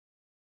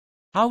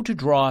How to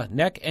Draw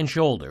Neck and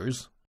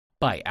Shoulders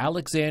by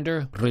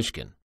Alexander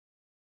Ryshkin.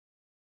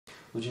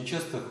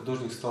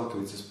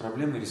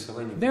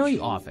 Very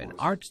often,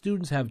 art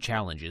students have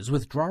challenges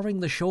with drawing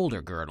the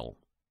shoulder girdle.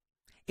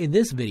 In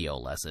this video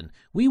lesson,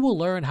 we will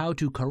learn how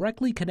to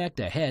correctly connect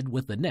a head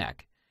with the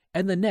neck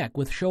and the neck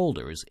with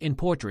shoulders in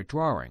portrait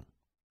drawing.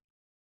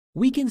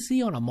 We can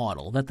see on a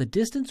model that the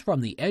distance from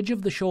the edge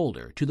of the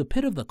shoulder to the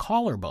pit of the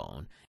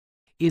collarbone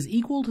is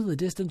equal to the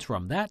distance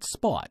from that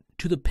spot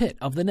to the pit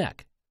of the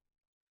neck.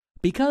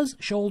 Because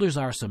shoulders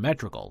are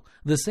symmetrical,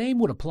 the same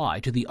would apply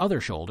to the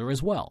other shoulder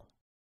as well.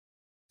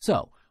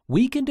 So,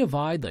 we can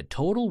divide the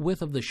total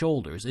width of the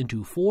shoulders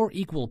into 4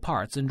 equal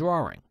parts in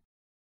drawing.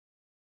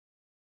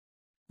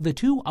 The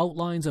two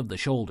outlines of the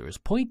shoulders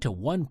point to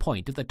one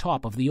point at the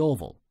top of the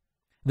oval.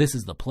 This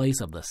is the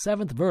place of the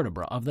 7th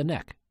vertebra of the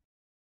neck.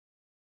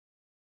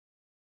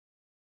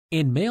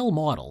 In male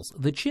models,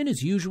 the chin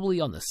is usually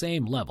on the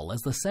same level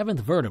as the 7th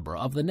vertebra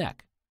of the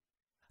neck.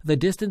 The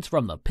distance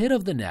from the pit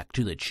of the neck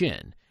to the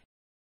chin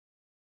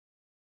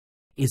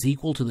is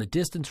equal to the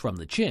distance from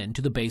the chin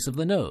to the base of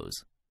the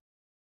nose.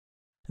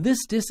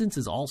 This distance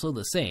is also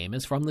the same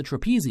as from the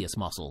trapezius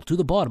muscle to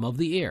the bottom of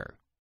the ear.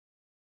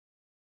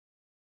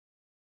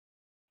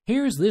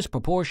 Here's this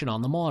proportion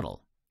on the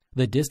model.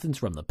 The distance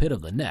from the pit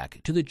of the neck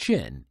to the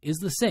chin is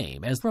the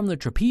same as from the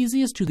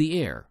trapezius to the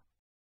ear.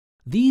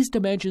 These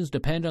dimensions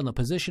depend on the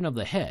position of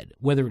the head,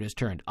 whether it is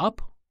turned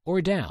up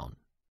or down.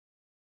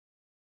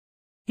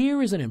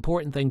 Here is an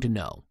important thing to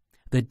know.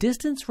 The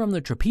distance from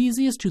the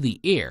trapezius to the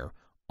ear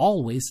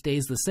always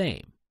stays the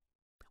same,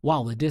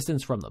 while the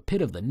distance from the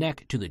pit of the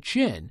neck to the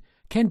chin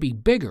can be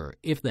bigger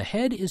if the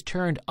head is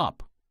turned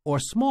up or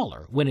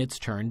smaller when it's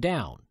turned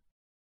down.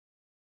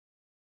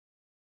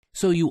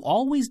 So you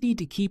always need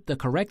to keep the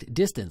correct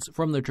distance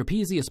from the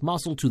trapezius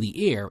muscle to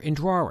the ear in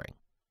drawing.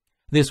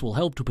 This will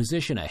help to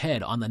position a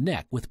head on the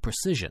neck with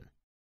precision.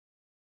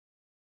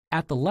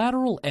 At the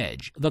lateral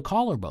edge, the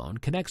collarbone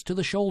connects to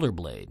the shoulder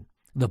blade,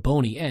 the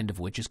bony end of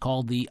which is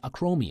called the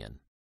acromion.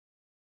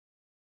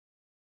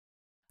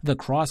 The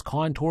cross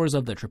contours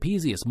of the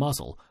trapezius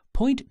muscle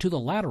point to the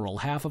lateral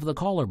half of the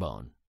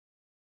collarbone.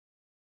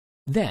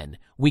 Then,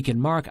 we can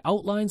mark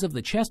outlines of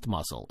the chest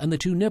muscle and the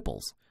two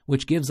nipples,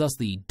 which gives us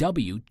the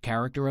W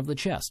character of the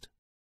chest.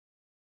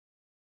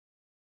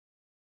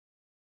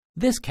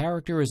 This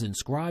character is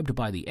inscribed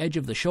by the edge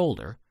of the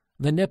shoulder,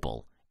 the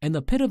nipple, and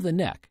the pit of the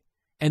neck,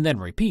 and then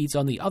repeats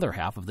on the other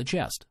half of the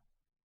chest.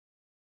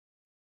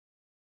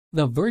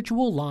 The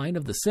virtual line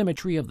of the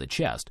symmetry of the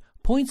chest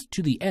points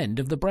to the end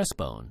of the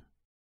breastbone.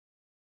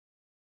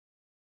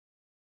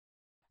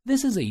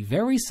 This is a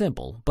very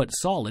simple but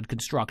solid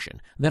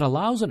construction that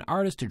allows an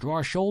artist to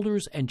draw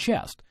shoulders and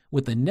chest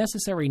with the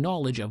necessary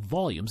knowledge of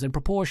volumes and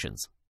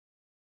proportions.